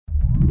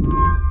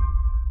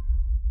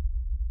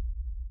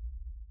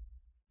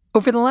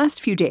Over the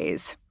last few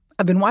days,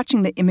 I've been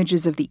watching the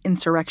images of the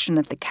insurrection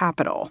at the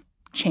Capitol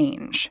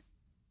change.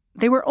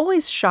 They were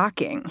always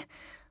shocking,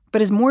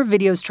 but as more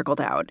videos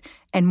trickled out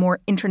and more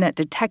internet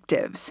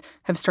detectives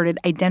have started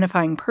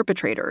identifying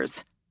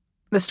perpetrators,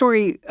 the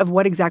story of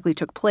what exactly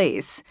took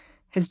place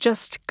has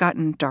just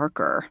gotten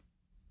darker.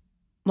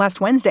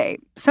 Last Wednesday,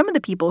 some of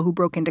the people who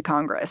broke into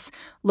Congress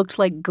looked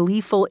like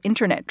gleeful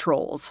internet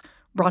trolls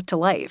brought to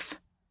life.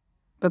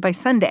 But by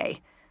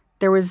Sunday,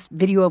 there was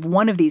video of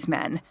one of these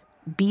men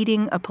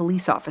beating a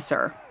police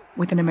officer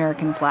with an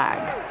American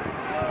flag.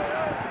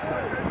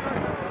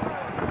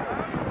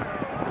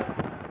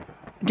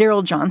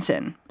 Daryl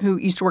Johnson, who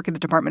used to work at the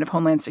Department of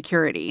Homeland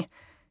Security,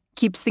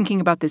 keeps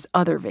thinking about this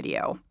other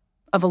video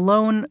of a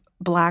lone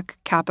black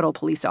Capitol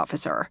police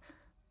officer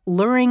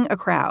luring a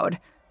crowd,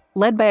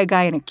 led by a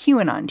guy in a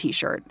QAnon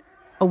T-shirt,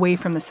 away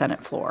from the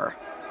Senate floor.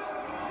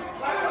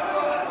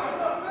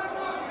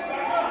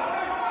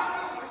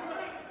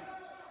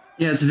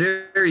 Yeah, it's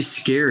very, very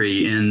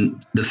scary.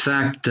 And the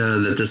fact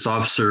that this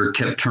officer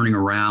kept turning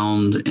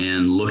around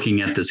and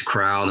looking at this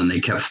crowd and they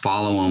kept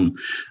following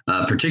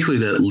him, particularly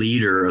the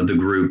leader of the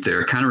group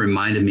there, kind of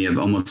reminded me of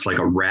almost like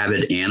a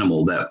rabid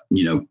animal that,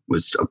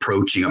 was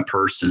approaching a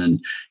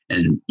person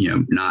and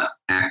not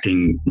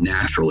acting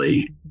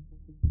naturally.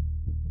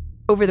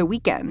 Over the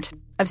weekend,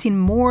 I've seen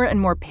more and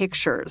more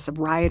pictures of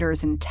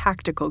rioters in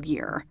tactical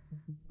gear,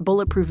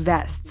 bulletproof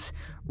vests,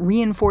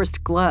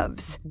 reinforced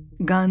gloves,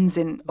 guns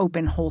in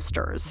open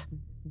holsters.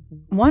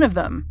 One of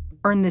them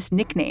earned this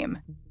nickname,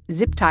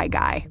 Zip Tie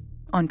Guy,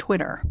 on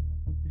Twitter.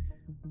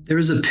 There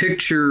was a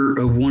picture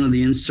of one of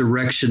the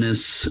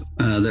insurrectionists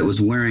that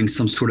was wearing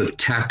some sort of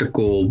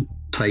tactical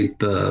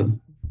type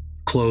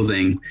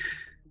clothing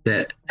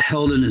that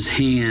held in his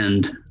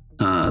hand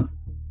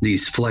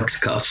these flex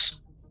cuffs.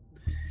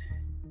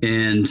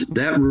 And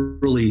that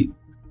really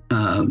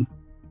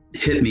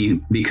hit me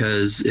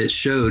because it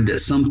showed that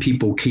some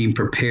people came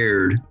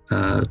prepared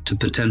to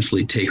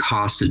potentially take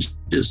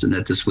hostages and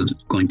that this was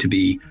going to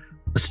be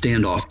a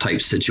standoff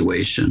type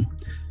situation.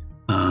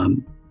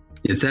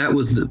 If that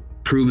was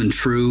proven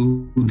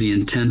true, the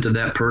intent of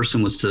that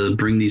person was to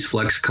bring these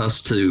flex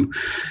cuffs to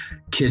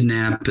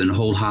kidnap and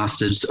hold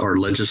hostage our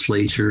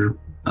legislature,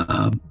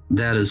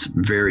 that is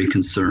very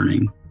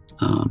concerning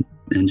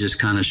and just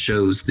kind of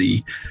shows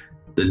the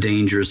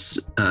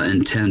dangerous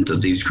intent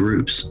of these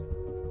groups.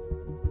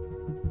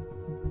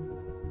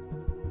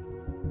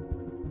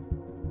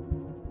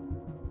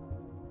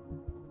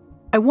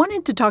 I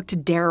wanted to talk to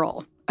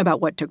Daryl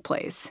about what took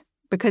place,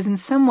 because in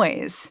some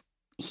ways,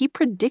 he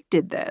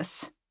predicted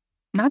this.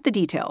 Not the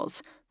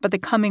details, but the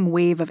coming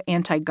wave of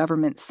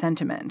anti-government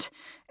sentiment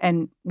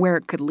and where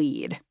it could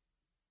lead.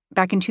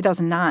 Back in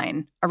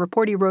 2009, a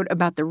report he wrote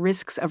about the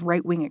risks of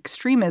right-wing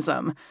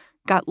extremism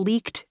got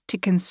leaked to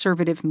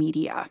conservative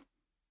media.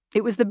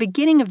 It was the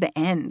beginning of the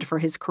end for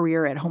his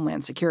career at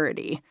Homeland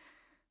Security.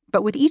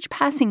 But with each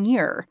passing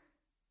year,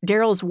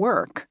 Daryl's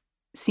work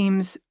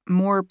seems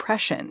more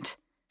prescient.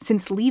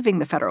 Since leaving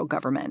the federal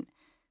government,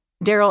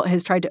 Daryl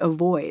has tried to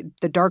avoid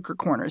the darker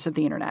corners of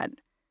the internet.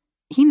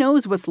 He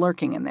knows what's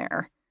lurking in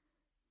there.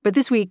 But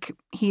this week,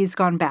 he's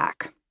gone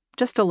back,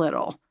 just a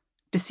little,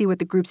 to see what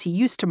the groups he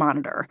used to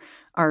monitor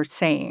are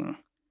saying.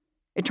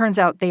 It turns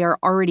out they are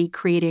already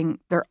creating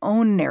their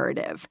own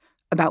narrative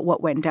about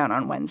what went down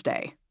on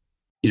Wednesday.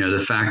 The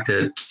fact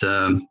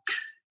that,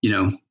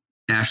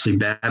 Ashley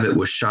Babbitt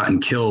was shot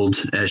and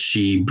killed as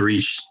she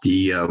breached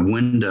the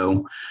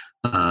window.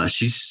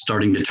 She's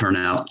starting to turn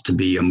out to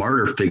be a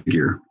martyr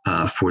figure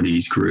for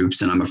these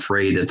groups. And I'm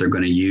afraid that they're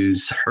going to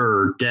use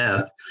her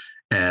death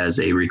as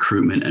a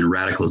recruitment and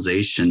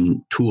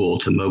radicalization tool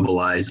to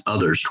mobilize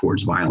others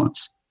towards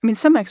violence. I mean,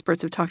 some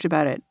experts have talked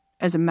about it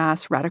as a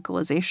mass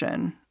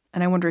radicalization.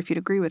 And I wonder if you'd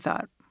agree with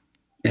that.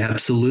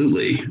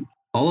 Absolutely.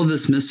 All of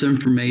this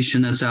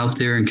misinformation that's out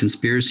there and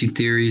conspiracy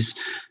theories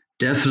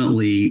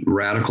definitely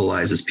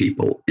radicalizes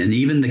people. And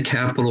even the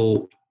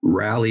Capitol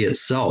rally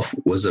itself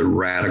was a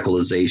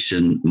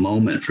radicalization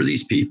moment for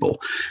these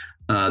people.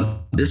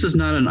 This is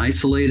not an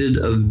isolated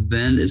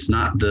event. It's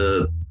not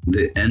the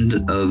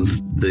end of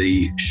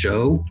the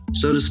show,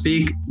 so to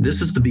speak.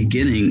 This is the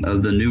beginning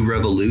of the new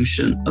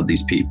revolution of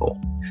these people.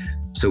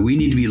 So we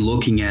need to be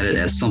looking at it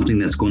as something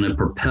that's going to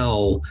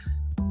propel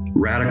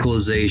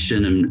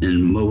radicalization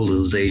and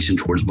mobilization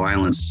towards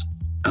violence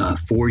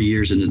 4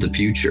 years into the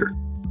future.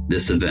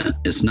 This event,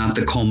 it's not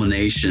the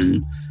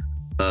culmination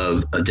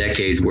of a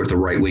decade's worth of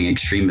right-wing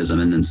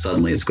extremism, and then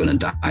suddenly it's going to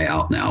die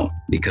out now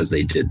because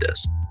they did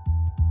this.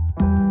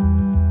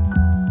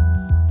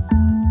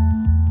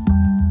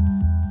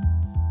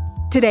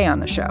 Today on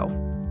the show,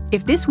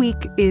 if this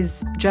week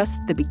is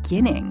just the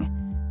beginning,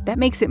 that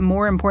makes it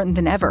more important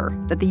than ever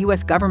that the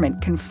U.S.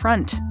 government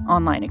confront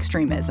online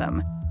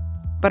extremism.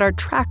 But our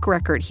track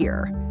record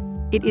here,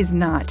 it is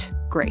not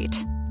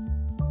great.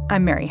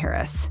 I'm Mary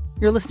Harris.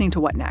 You're listening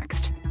to What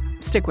Next?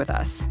 Stick with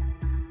us.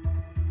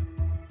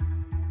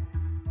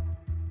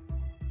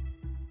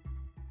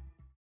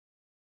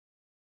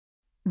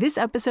 This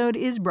episode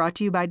is brought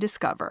to you by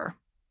Discover.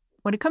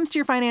 When it comes to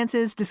your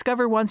finances,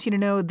 Discover wants you to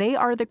know they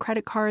are the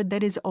credit card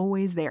that is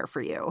always there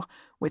for you.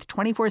 With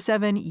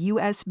 24/7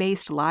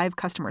 U.S.-based live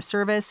customer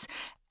service,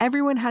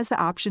 everyone has the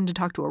option to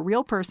talk to a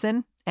real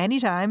person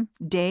anytime,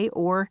 day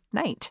or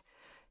night.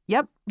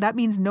 Yep, that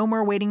means no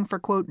more waiting for,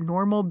 quote,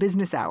 normal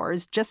business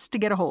hours just to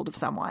get a hold of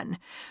someone.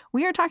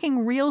 We are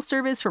talking real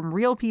service from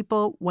real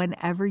people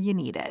whenever you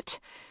need it.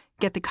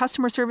 Get the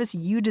customer service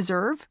you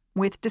deserve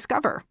with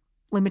Discover.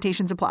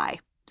 Limitations apply.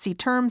 See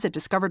terms at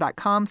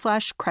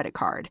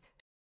discover.com/creditcard.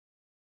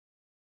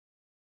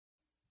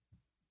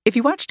 If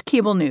you watched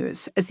cable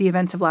news as the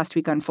events of last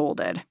week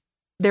unfolded,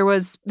 there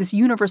was this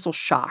universal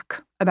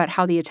shock about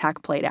how the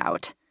attack played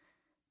out.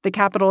 The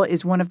Capitol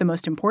is one of the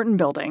most important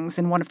buildings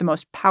in one of the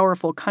most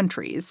powerful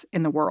countries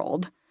in the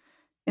world.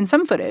 In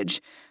some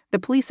footage, the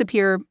police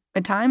appear,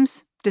 at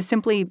times, to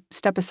simply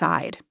step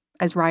aside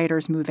as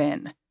rioters move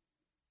in.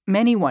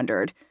 Many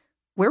wondered,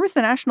 where was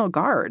the National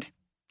Guard?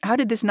 How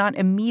did this not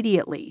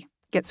immediately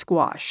get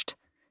squashed?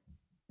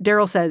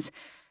 Daryl says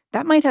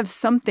that might have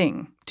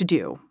something to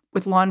do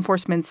with law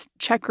enforcement's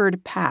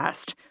checkered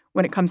past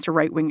when it comes to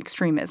right-wing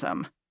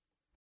extremism.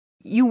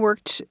 You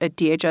worked at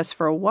DHS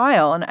for a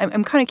while, and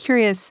I'm kind of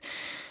curious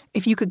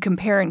if you could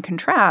compare and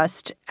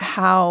contrast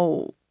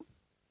how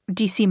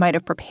D.C. might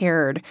have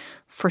prepared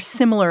for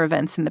similar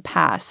events in the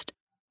past.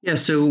 Yeah,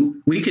 so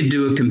we could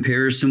do a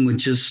comparison with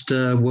just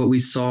what we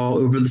saw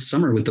over the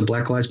summer with the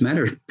Black Lives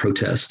Matter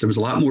protests. There was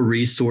a lot more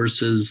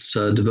resources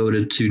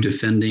devoted to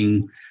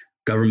defending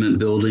government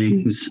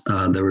buildings.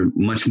 There were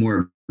much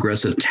more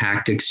aggressive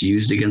tactics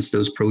used against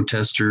those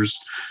protesters.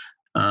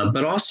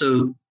 But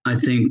also, I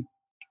think,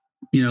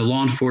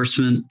 law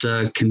enforcement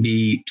can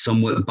be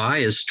somewhat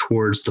biased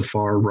towards the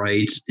far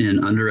right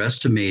in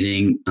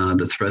underestimating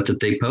the threat that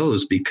they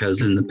pose,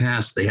 because in the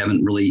past, they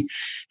haven't really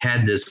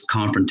had this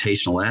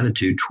confrontational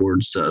attitude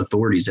towards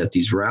authorities at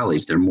these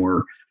rallies. They're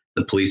more,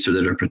 the police are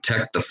there to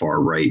protect the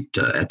far right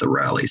at the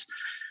rallies.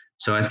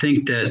 So I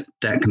think that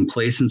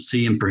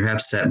complacency and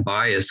perhaps that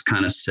bias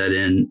kind of set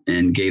in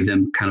and gave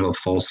them kind of a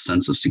false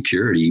sense of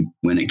security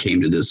when it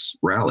came to this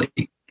rally.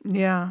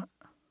 Yeah.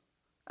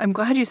 I'm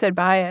glad you said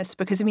bias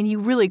because, you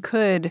really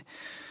could.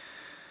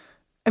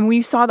 When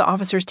you saw the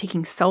officers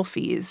taking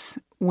selfies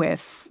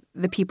with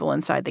the people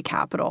inside the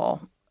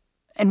Capitol,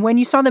 and when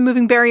you saw them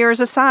moving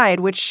barriers aside,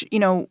 which,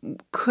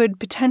 could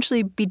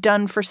potentially be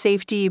done for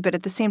safety, but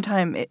at the same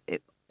time,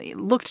 it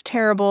looked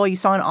terrible. You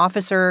saw an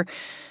officer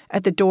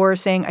at the door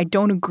saying, I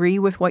don't agree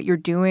with what you're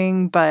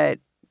doing, but,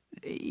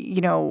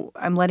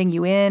 I'm letting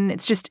you in.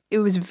 It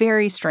was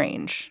very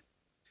strange.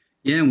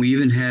 Yeah, and we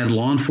even had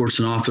law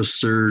enforcement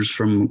officers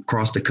from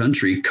across the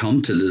country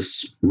come to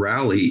this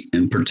rally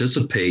and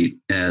participate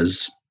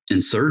as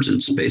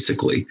insurgents,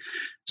 basically.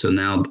 So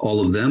now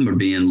all of them are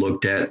being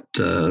looked at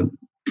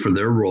for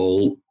their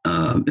role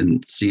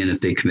and seeing if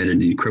they committed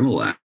any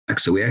criminal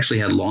acts. So we actually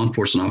had law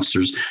enforcement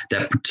officers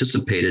that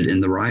participated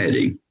in the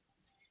rioting.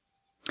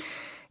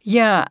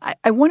 Yeah,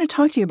 I want to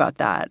talk to you about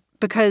that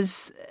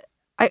because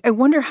I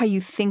wonder how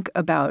you think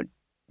about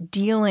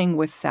dealing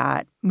with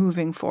that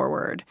moving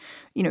forward.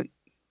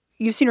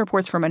 You've seen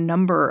reports from a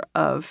number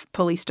of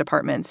police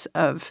departments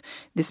of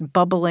this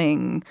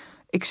bubbling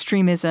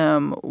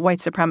extremism,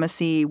 white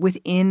supremacy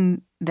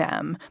within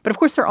them. But of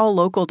course, they're all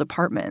local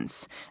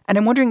departments. And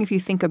I'm wondering if you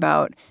think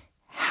about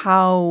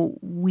how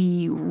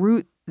we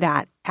root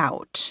that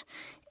out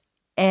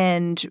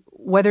and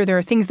whether there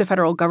are things the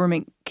federal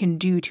government can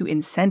do to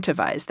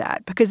incentivize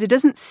that, because it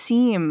doesn't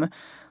seem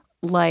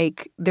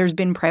like there's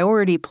been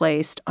priority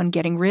placed on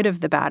getting rid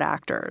of the bad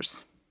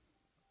actors.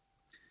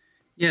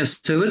 Yes,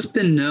 so it's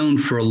been known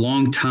for a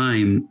long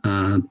time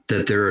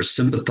that there are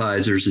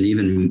sympathizers and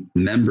even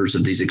members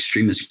of these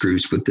extremist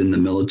groups within the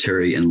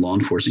military and law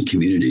enforcement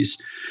communities.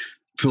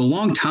 For a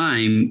long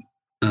time,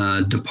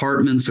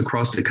 departments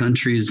across the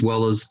country, as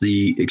well as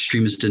the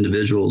extremist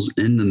individuals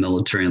in the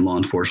military and law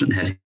enforcement,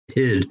 had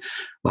hid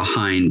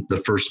behind the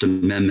First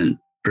Amendment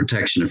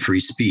protection of free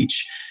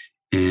speech.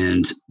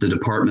 And the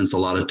departments a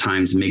lot of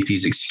times make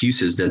these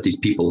excuses that these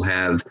people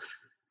have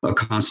a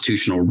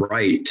constitutional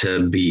right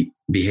to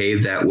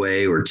behave that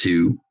way or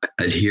to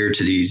adhere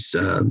to these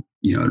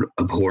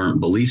abhorrent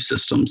belief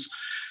systems.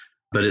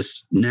 But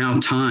it's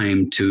now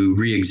time to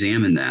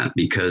re-examine that,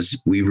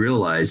 because we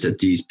realize that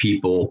these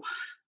people,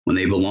 when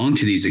they belong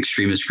to these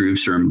extremist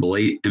groups or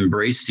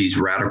embrace these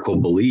radical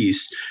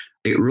beliefs,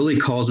 it really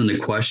calls into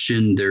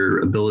question their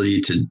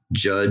ability to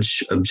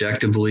judge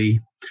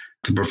objectively,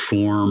 to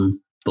perform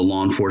the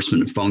law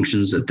enforcement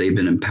functions that they've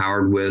been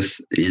empowered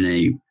with in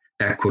a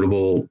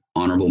equitable,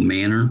 honorable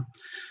manner.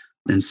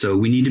 And so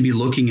we need to be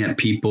looking at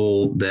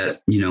people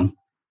that,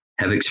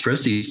 have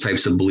expressed these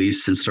types of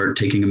beliefs and start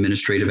taking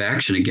administrative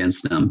action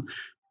against them.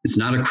 It's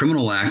not a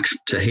criminal act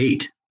to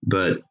hate,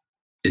 but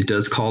it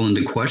does call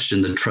into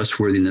question the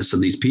trustworthiness of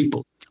these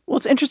people. Well,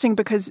 it's interesting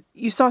because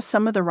you saw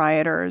some of the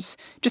rioters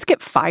just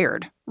get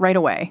fired right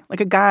away.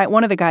 Like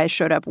one of the guys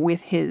showed up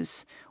with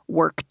his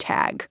work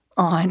tag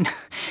on,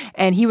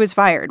 and he was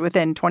fired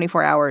within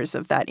 24 hours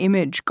of that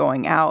image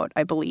going out,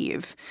 I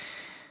believe.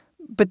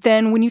 But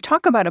then when you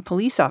talk about a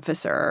police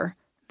officer,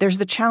 there's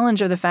the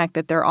challenge of the fact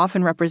that they're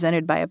often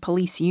represented by a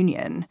police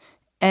union.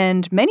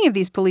 And many of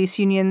these police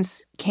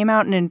unions came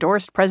out and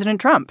endorsed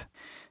President Trump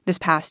this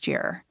past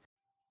year.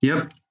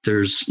 Yep.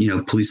 There's,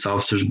 police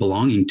officers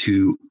belonging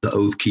to the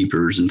Oath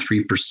Keepers and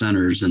Three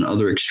Percenters and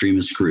other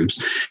extremist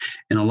groups.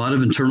 And a lot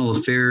of internal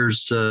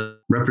affairs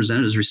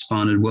representatives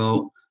responded,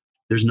 well,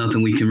 there's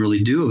nothing we can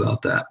really do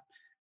about that.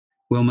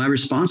 Well, my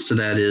response to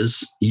that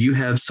is you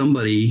have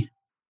somebody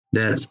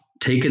that's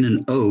taken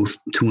an oath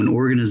to an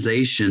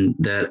organization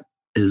that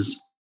is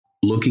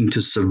looking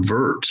to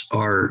subvert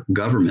our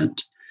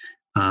government.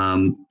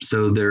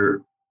 So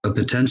they're a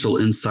potential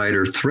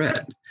insider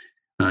threat.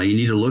 You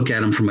need to look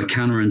at them from a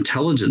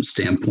counterintelligence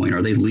standpoint.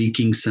 Are they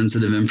leaking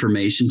sensitive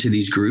information to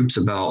these groups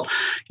about,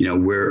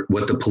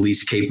 what the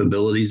police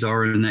capabilities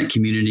are in that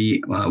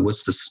community?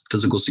 What's the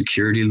physical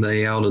security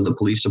layout of the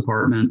police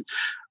department?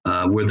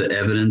 Where the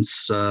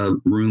evidence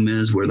room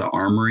is, where the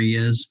armory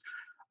is.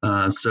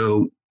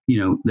 So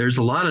there's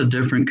a lot of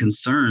different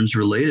concerns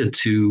related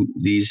to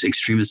these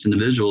extremist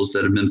individuals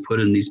that have been put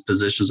in these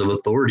positions of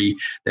authority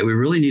that we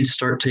really need to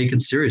start taking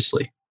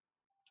seriously.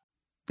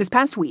 This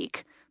past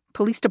week,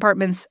 police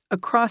departments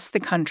across the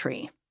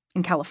country,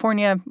 in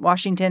California,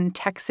 Washington,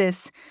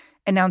 Texas,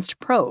 announced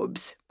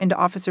probes into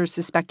officers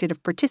suspected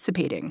of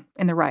participating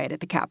in the riot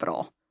at the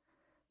Capitol.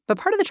 But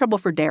part of the trouble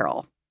for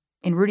Daryl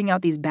in rooting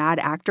out these bad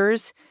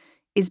actors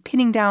is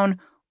pinning down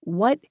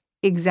what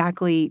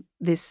exactly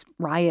this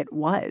riot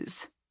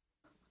was.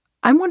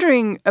 I'm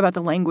wondering about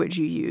the language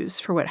you use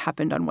for what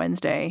happened on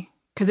Wednesday,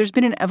 because there's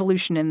been an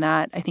evolution in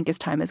that, I think, as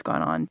time has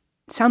gone on.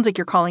 It sounds like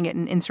you're calling it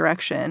an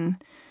insurrection,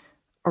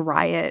 a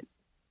riot,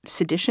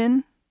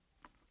 sedition.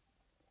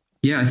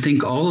 Yeah, I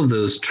think all of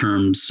those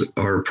terms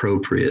are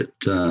appropriate.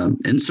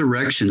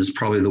 Insurrection is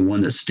probably the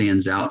one that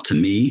stands out to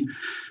me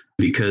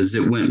because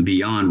it went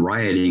beyond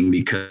rioting,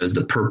 because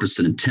the purpose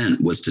and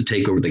intent was to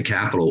take over the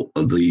Capitol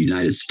of the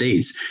United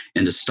States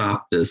and to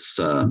stop this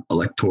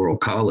electoral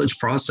college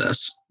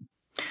process.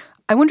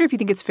 I wonder if you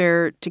think it's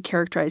fair to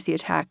characterize the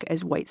attack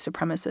as white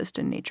supremacist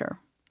in nature.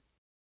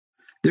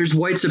 There's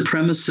white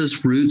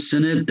supremacist roots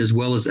in it as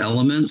well as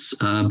elements,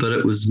 but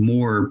it was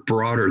more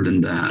broader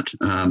than that.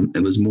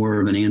 It was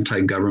more of an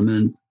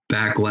anti-government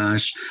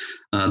backlash.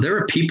 There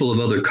are people of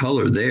other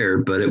color there,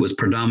 but it was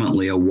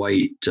predominantly a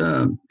white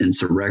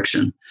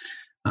insurrection.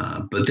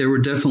 But there were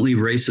definitely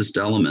racist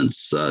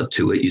elements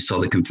to it. You saw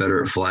the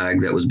Confederate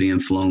flag that was being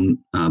flown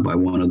by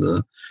one of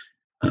the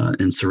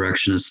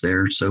insurrectionists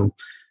there. So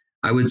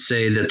I would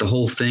say that the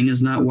whole thing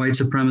is not white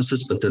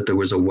supremacist, but that there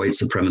was a white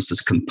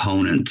supremacist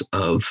component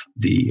of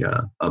the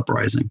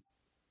uprising.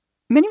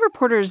 Many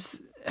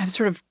reporters have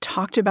sort of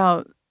talked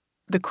about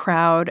the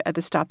crowd at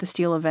the Stop the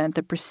Steal event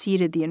that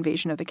preceded the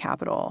invasion of the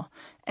Capitol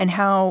and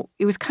how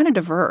it was kind of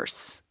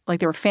diverse. Like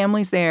there were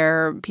families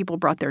there, people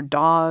brought their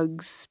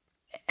dogs.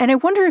 And I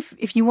wonder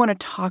if you want to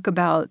talk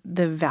about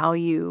the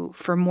value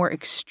for more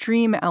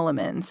extreme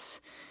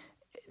elements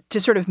to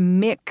sort of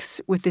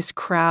mix with this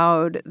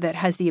crowd that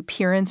has the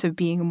appearance of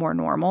being more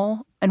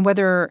normal, and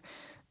whether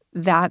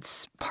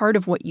that's part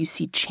of what you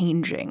see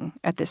changing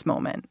at this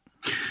moment.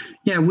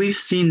 Yeah, we've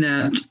seen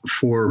that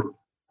for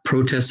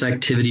protest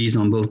activities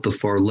on both the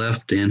far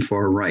left and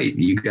far right.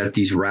 You've got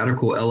these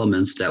radical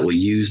elements that will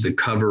use the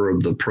cover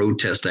of the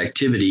protest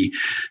activity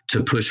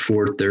to push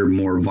forth their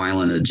more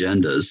violent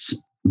agendas.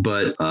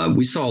 But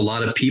we saw a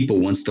lot of people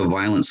once the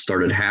violence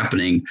started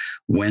happening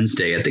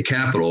Wednesday at the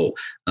Capitol.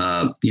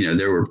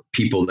 There were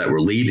people that were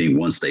leaving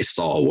once they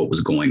saw what was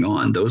going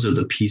on. Those are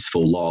the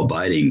peaceful,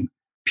 law-abiding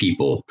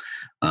people.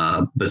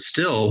 But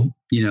still,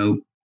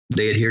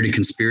 they adhere to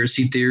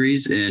conspiracy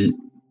theories and,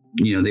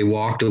 they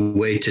walked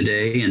away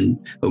today and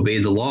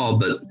obeyed the law.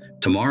 But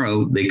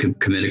tomorrow they could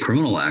commit a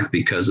criminal act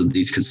because of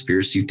these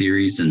conspiracy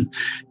theories and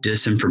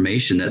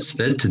disinformation that's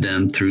fed to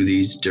them through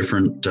these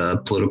different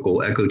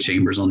political echo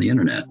chambers on the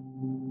internet.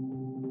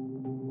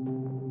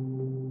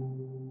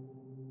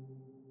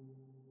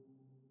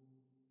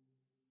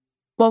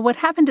 Well, what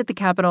happened at the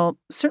Capitol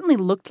certainly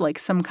looked like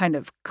some kind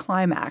of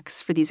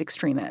climax for these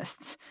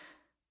extremists.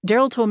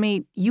 Daryl told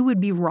me you would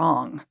be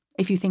wrong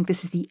if you think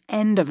this is the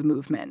end of a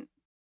movement.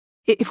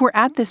 If we're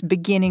at this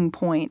beginning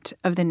point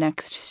of the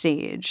next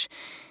stage,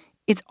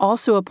 it's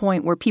also a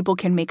point where people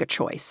can make a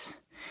choice.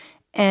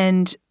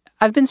 And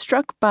I've been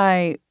struck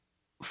by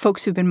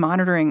folks who've been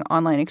monitoring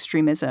online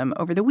extremism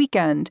over the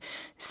weekend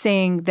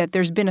saying that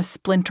there's been a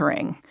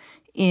splintering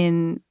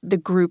in the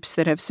groups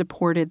that have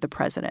supported the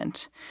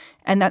president.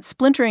 And that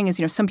splintering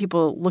is, some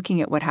people looking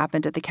at what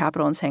happened at the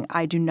Capitol and saying,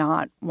 I do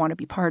not want to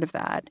be part of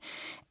that.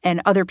 And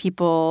other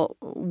people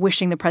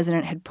wishing the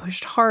president had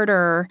pushed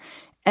harder.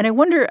 And I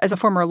wonder, as a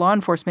former law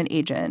enforcement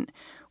agent,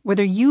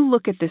 whether you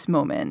look at this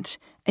moment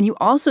and you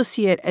also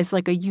see it as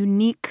like a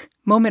unique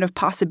moment of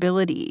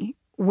possibility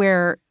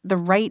where the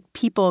right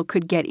people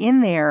could get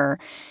in there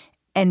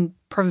and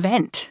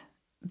prevent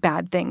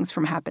bad things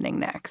from happening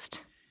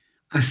next.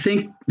 I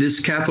think this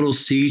Capitol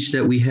siege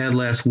that we had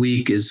last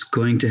week is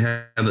going to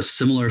have a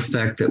similar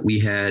effect that we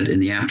had in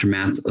the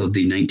aftermath of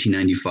the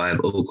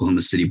 1995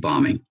 Oklahoma City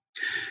bombing.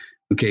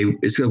 okay,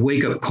 it's a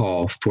wake-up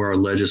call for our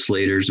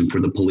legislators and for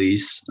the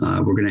police.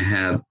 We're going to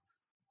have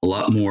a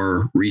lot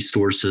more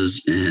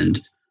resources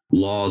and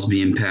laws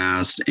being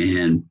passed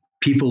and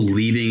people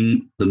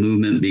leaving the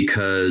movement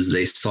because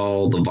they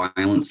saw the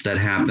violence that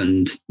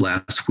happened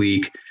last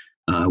week.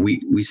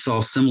 We saw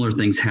similar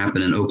things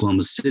happen in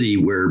Oklahoma City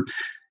where,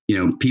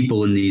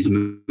 people in these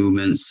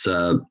movements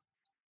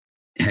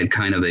had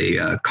kind of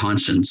a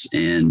conscience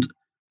and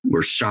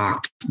were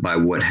shocked by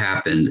what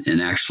happened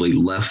and actually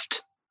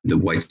left the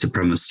white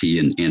supremacy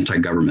and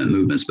anti-government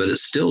movements. But it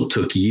still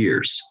took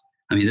years.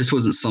 I mean, this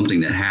wasn't something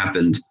that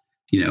happened,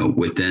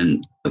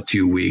 within a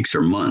few weeks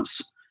or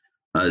months.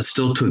 It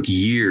still took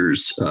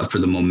years for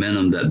the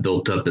momentum that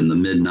built up in the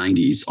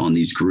mid-90s on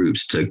these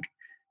groups to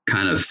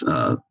kind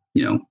of,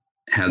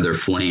 have their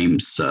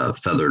flames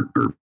feathered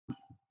or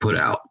put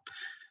out.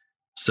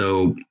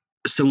 So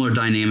similar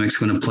dynamics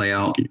going to play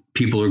out.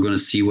 People are going to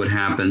see what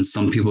happens.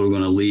 Some people are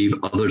going to leave.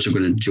 Others are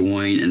going to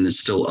join. And then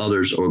still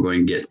others are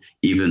going to get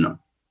even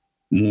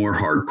more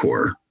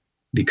hardcore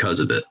because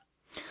of it.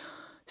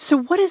 So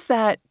what does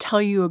that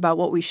tell you about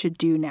what we should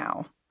do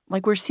now?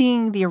 Like, we're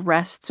seeing the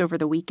arrests over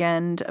the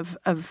weekend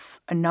of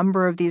a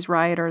number of these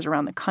rioters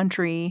around the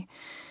country.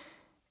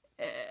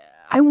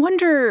 I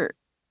wonder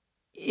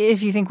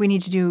if you think we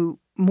need to do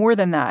more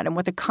than that and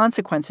what the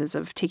consequences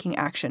of taking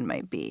action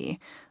might be.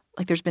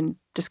 Like, there's been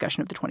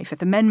discussion of the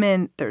 25th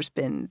Amendment. There's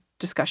been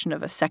discussion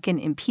of a second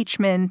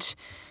impeachment.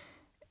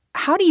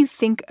 How do you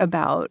think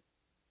about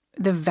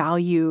the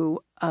value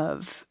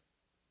of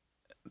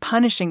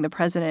punishing the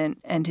president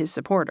and his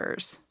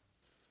supporters?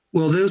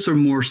 Well, those are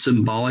more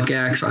symbolic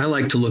acts. I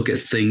like to look at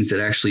things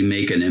that actually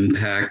make an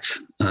impact,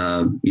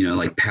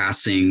 like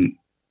passing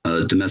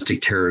a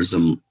domestic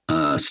terrorism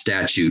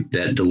statute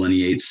that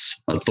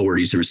delineates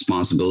authorities and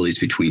responsibilities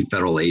between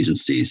federal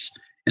agencies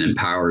and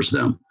empowers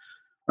them.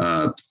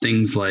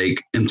 Things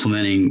like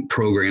implementing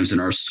programs in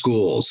our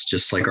schools,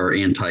 just like our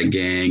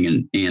anti-gang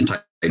and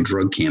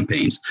anti-drug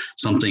campaigns,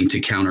 something to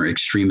counter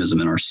extremism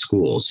in our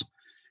schools.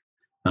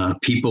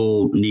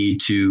 People need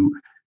to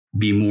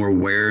be more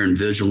aware and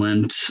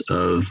vigilant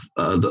of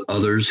the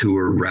others who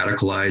are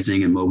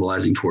radicalizing and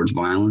mobilizing towards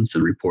violence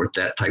and report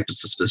that type of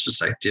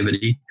suspicious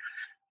activity.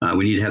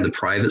 We need to have the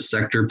private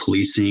sector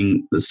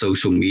policing the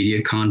social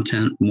media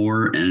content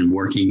more and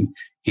working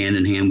hand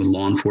in hand with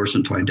law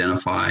enforcement to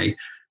identify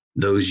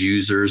those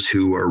users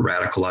who are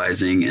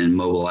radicalizing and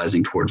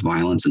mobilizing towards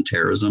violence and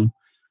terrorism.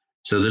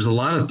 So there's a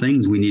lot of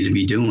things we need to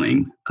be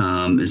doing.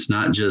 It's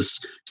not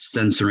just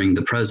censoring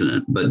the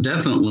president, but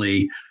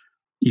definitely,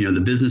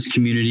 the business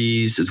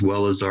communities as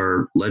well as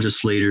our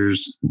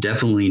legislators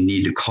definitely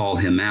need to call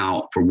him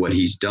out for what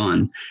he's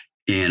done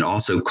and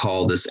also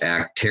call this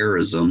act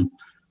terrorism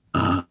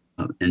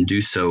and do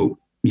so,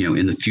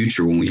 in the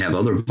future when we have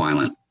other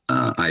violent,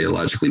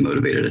 ideologically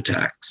motivated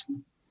attacks.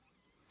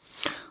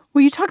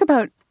 Well, you talk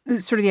about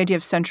sort of the idea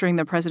of censuring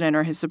the president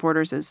or his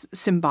supporters as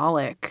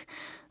symbolic,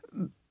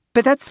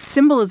 but that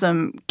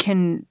symbolism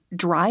can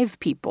drive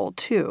people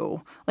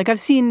too. Like, I've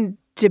seen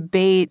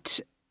debate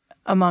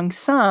among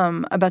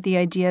some about the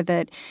idea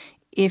that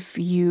if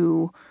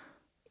you,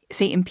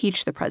 say,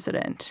 impeach the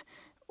president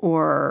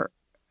or,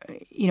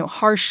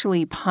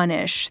 harshly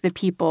punish the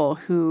people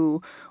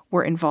who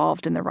were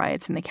involved in the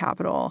riots in the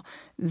Capitol,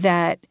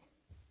 that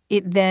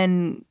it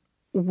then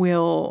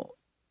will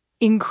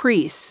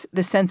increase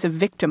the sense of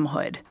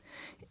victimhood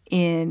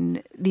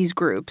in these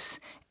groups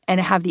and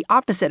have the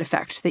opposite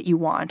effect that you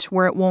want,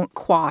 where it won't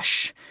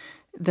quash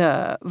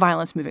the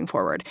violence moving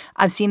forward.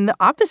 I've seen the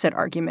opposite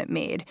argument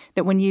made,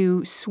 that when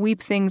you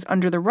sweep things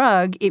under the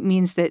rug, it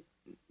means that,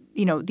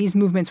 these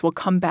movements will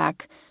come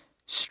back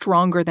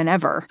stronger than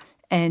ever,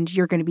 and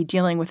you're going to be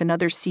dealing with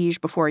another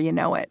siege before you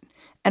know it.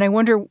 And I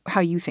wonder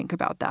how you think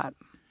about that.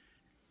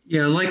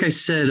 Yeah, like I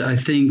said, I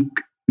think,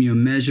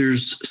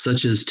 measures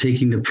such as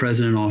taking the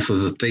president off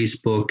of a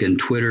Facebook and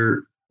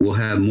Twitter will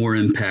have more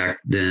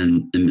impact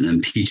than an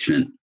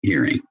impeachment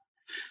hearing.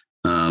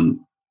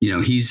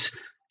 He's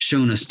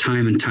shown us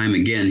time and time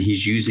again,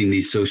 he's using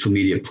these social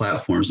media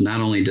platforms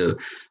not only to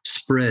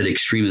spread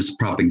extremist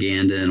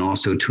propaganda and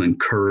also to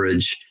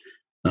encourage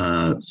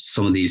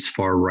some of these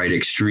far right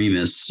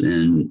extremists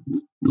and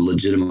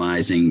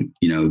legitimizing,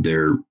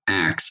 their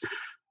acts.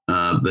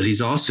 But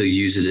he's also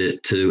using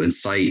it to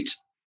incite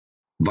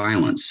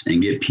violence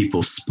and get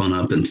people spun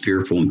up and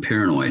fearful and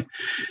paranoid.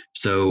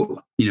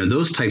 So,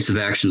 those types of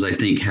actions, I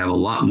think, have a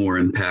lot more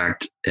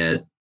impact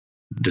at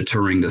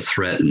deterring the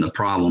threat and the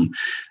problem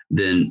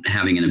than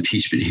having an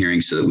impeachment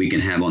hearing so that we can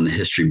have on the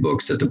history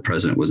books that the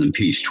president was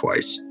impeached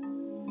twice.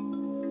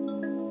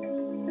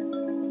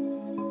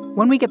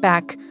 When we get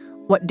back,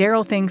 what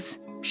Daryl thinks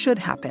should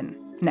happen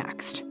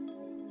next.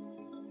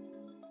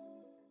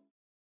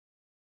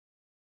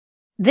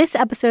 This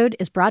episode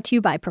is brought to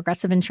you by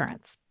Progressive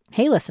Insurance.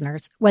 Hey,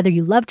 listeners, whether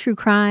you love true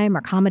crime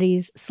or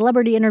comedies,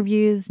 celebrity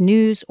interviews,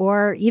 news,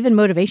 or even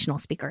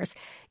motivational speakers,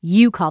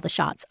 you call the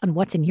shots on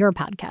what's in your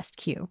podcast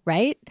queue,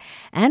 right?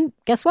 And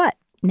guess what?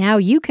 Now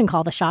you can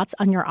call the shots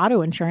on your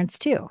auto insurance,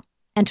 too.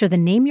 Enter the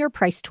Name Your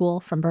Price tool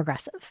from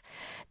Progressive.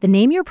 The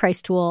Name Your Price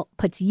tool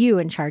puts you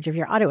in charge of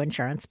your auto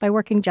insurance by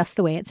working just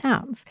the way it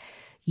sounds.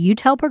 You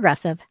tell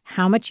Progressive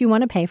how much you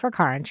want to pay for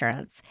car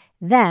insurance.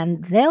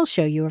 Then they'll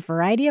show you a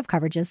variety of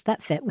coverages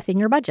that fit within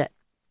your budget,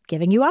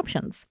 giving you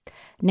options.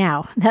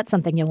 Now, that's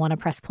something you'll want to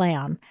press play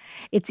on.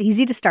 It's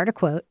easy to start a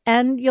quote,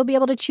 and you'll be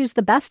able to choose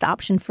the best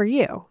option for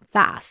you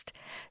fast.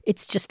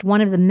 It's just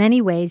one of the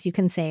many ways you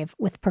can save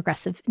with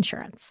Progressive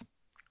Insurance.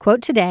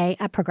 Quote today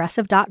at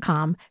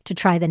Progressive.com to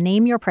try the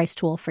Name Your Price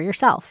tool for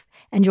yourself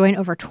and join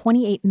over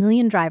 28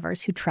 million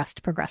drivers who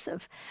trust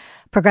Progressive.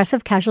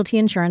 Progressive Casualty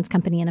Insurance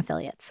Company and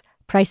Affiliates.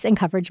 Price and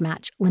coverage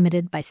match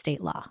limited by state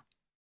law.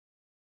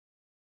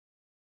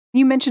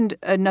 You mentioned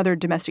another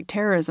domestic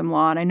terrorism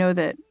law, and I know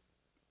that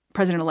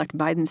President-elect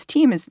Biden's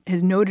team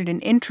has noted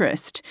an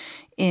interest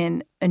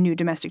in a new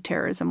domestic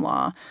terrorism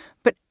law.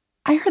 But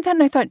I heard that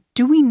and I thought,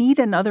 do we need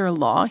another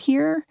law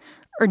here?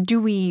 Or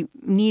do we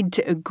need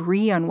to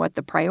agree on what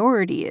the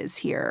priority is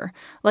here?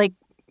 Like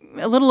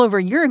a little over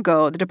a year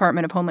ago, the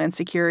Department of Homeland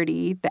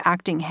Security, the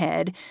acting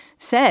head,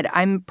 said,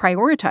 I'm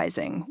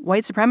prioritizing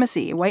white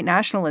supremacy, white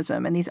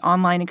nationalism, and these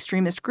online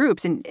extremist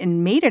groups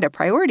and made it a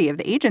priority of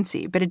the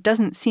agency. But it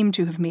doesn't seem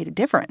to have made a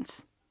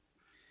difference.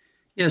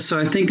 Yeah, so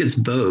I think it's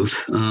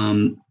both.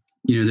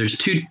 There's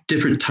two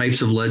different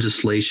types of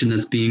legislation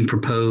that's being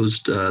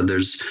proposed.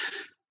 There's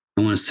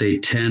I want to say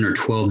 10 or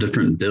 12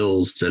 different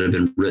bills that have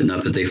been written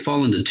up, but they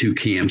fall into two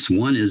camps.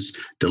 One is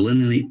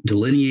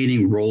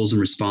delineating roles and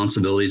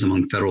responsibilities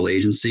among federal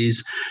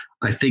agencies.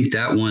 I think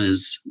that one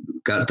has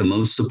got the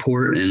most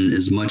support and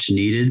is much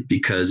needed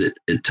because it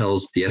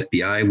tells the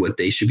FBI what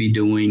they should be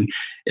doing.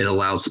 It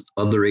allows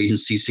other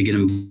agencies to get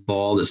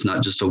involved. It's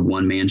not just a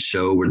one-man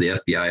show where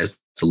the FBI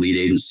is the lead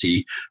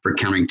agency for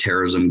countering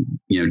terrorism,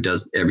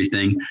 does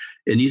everything.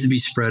 It needs to be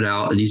spread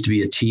out. It needs to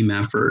be a team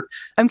effort.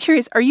 I'm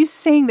curious, are you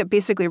saying that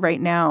basically right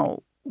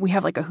now we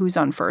have like a who's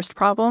on first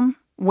problem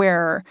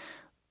where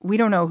we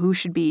don't know who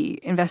should be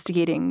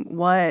investigating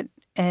what,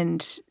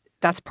 and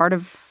that's part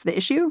of the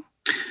issue?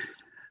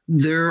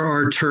 There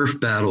are turf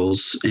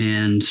battles,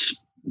 and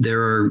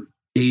there are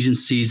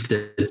agencies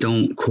that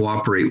don't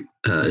cooperate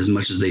as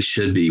much as they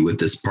should be with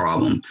this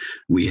problem.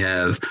 We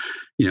have,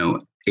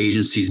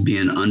 agencies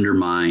being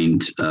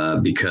undermined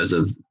because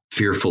of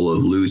fearful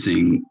of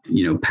losing,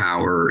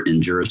 power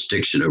and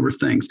jurisdiction over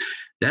things.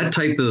 That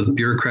type of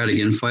bureaucratic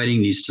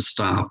infighting needs to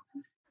stop.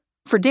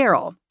 For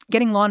Daryl,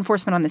 getting law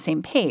enforcement on the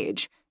same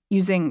page,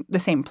 using the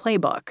same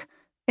playbook,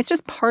 it's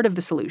just part of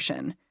the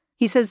solution.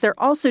 He says there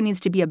also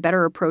needs to be a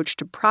better approach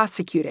to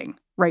prosecuting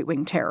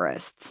right-wing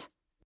terrorists.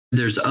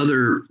 There's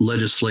other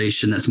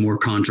legislation that's more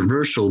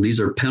controversial. These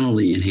are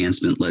penalty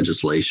enhancement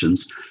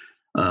legislations.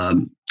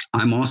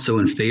 I'm also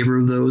in favor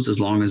of those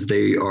as long as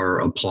they are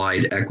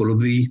applied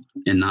equitably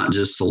and not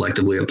just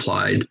selectively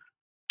applied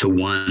to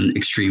one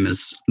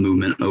extremist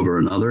movement over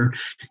another.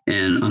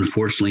 And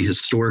unfortunately,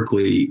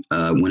 historically,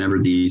 whenever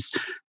these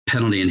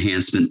penalty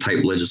enhancement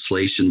type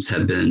legislations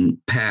have been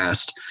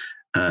passed,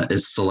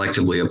 it's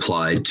selectively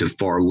applied to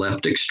far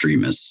left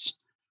extremists.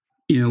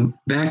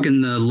 Back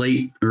in the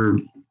late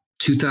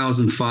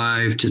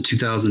 2005 to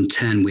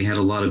 2010, we had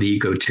a lot of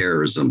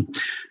eco-terrorism.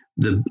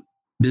 The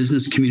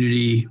business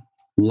community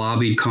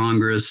lobbied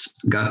Congress,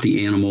 got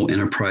the Animal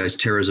Enterprise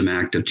Terrorism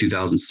Act of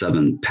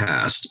 2007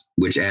 passed,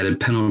 which added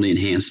penalty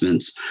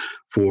enhancements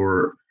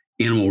for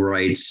animal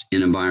rights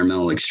and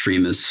environmental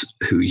extremists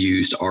who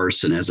used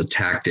arson as a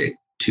tactic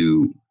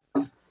to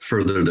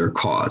further their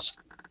cause.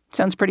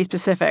 Sounds pretty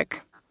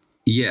specific.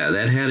 Yeah,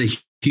 that had a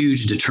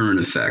huge deterrent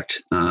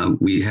effect.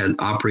 We had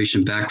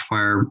Operation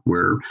Backfire,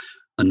 where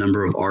a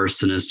number of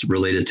arsonists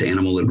related to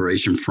Animal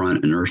Liberation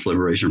Front and Earth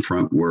Liberation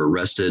Front were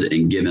arrested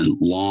and given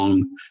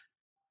long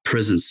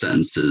prison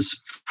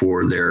sentences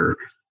for their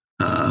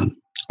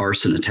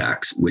arson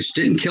attacks, which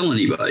didn't kill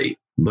anybody,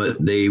 but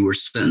they were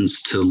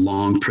sentenced to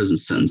long prison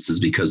sentences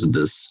because of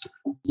this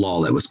law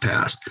that was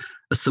passed.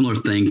 A similar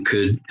thing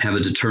could have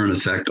a deterrent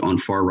effect on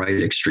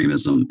far-right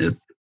extremism if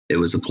it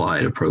was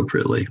applied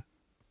appropriately.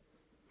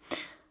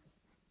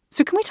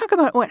 So can we talk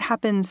about what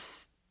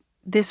happens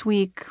this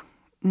week,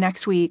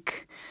 next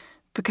week?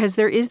 Because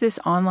there is this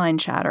online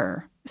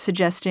chatter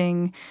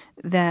suggesting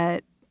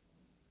that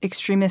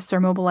extremists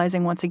are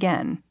mobilizing once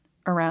again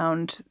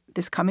around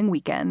this coming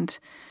weekend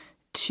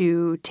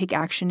to take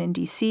action in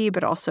D.C.,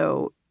 but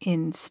also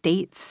in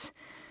states.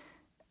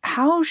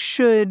 How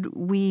should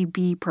we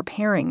be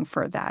preparing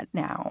for that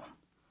now?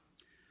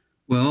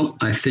 Well,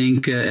 I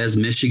think as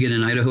Michigan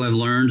and Idaho have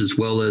learned, as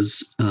well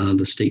as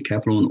the state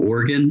capitol in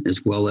Oregon,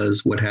 as well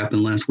as what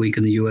happened last week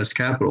in the U.S.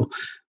 Capitol,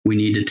 we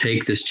need to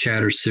take this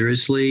chatter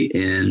seriously,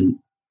 and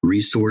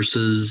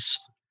resources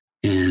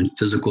and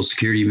physical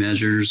security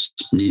measures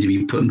need to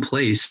be put in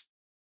place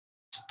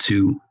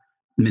to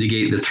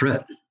mitigate the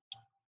threat.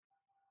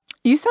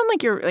 You sound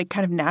like you're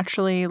kind of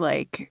naturally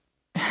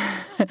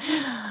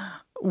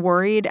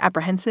worried,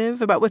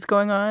 apprehensive about what's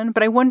going on.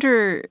 But I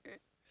wonder,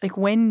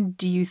 when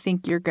do you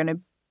think you're going to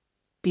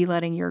be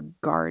letting your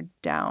guard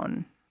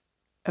down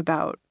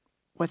about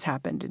what's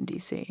happened in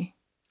D.C.?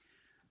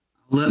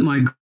 Let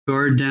my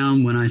guard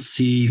down when I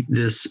see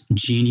this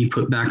genie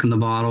put back in the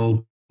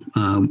bottle.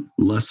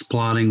 Less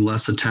plotting,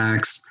 less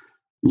attacks,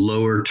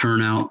 lower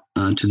turnout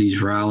to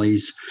these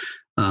rallies.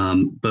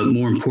 But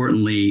more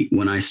importantly,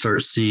 when I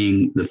start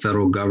seeing the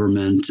federal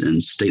government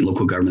and state and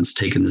local governments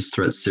taking this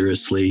threat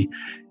seriously,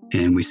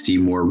 and we see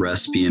more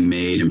arrests being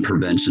made and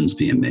preventions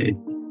being made.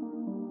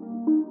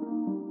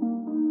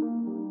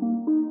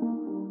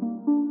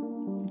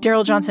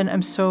 Daryl Johnson,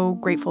 I'm so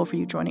grateful for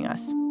you joining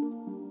us.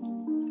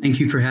 Thank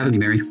you for having me,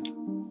 Mary.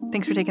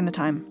 Thanks for taking the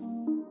time.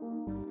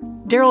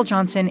 Daryl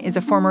Johnson is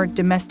a former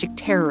domestic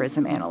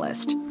terrorism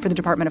analyst for the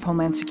Department of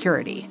Homeland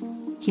Security.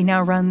 He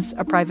now runs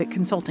a private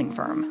consulting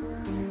firm.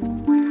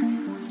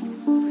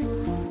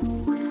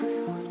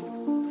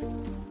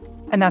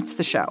 And that's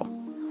the show.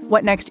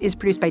 What Next is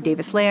produced by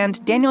Davis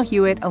Land, Daniel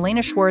Hewitt,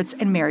 Elena Schwartz,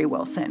 and Mary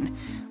Wilson.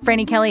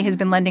 Franny Kelly has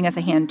been lending us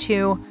a hand,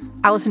 too.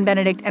 Allison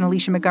Benedict and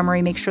Alicia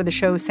Montgomery make sure the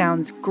show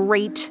sounds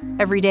great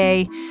every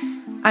day.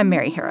 I'm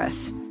Mary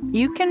Harris.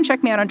 You can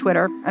check me out on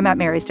Twitter. I'm at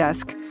Mary's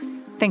Desk.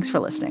 Thanks for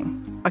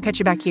listening. I'll catch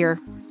you back here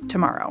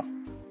tomorrow.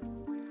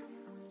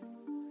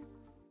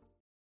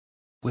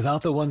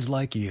 Without the ones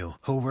like you,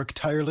 who work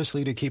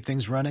tirelessly to keep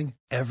things running,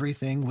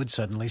 everything would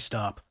suddenly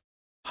stop.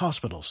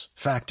 Hospitals,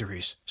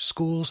 factories,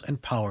 schools,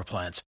 and power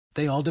plants,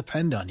 they all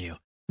depend on you.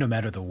 No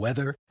matter the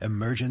weather,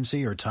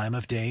 emergency, or time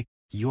of day,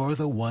 you're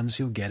the ones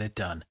who get it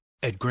done.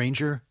 At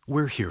Grainger,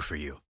 we're here for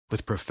you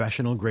with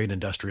professional-grade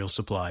industrial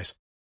supplies.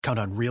 Count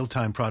on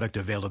real-time product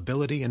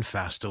availability and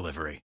fast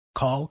delivery.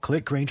 Call,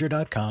 click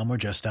Grainger.com, or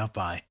just stop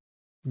by.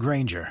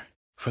 Grainger,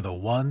 for the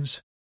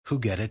ones who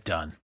get it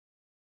done.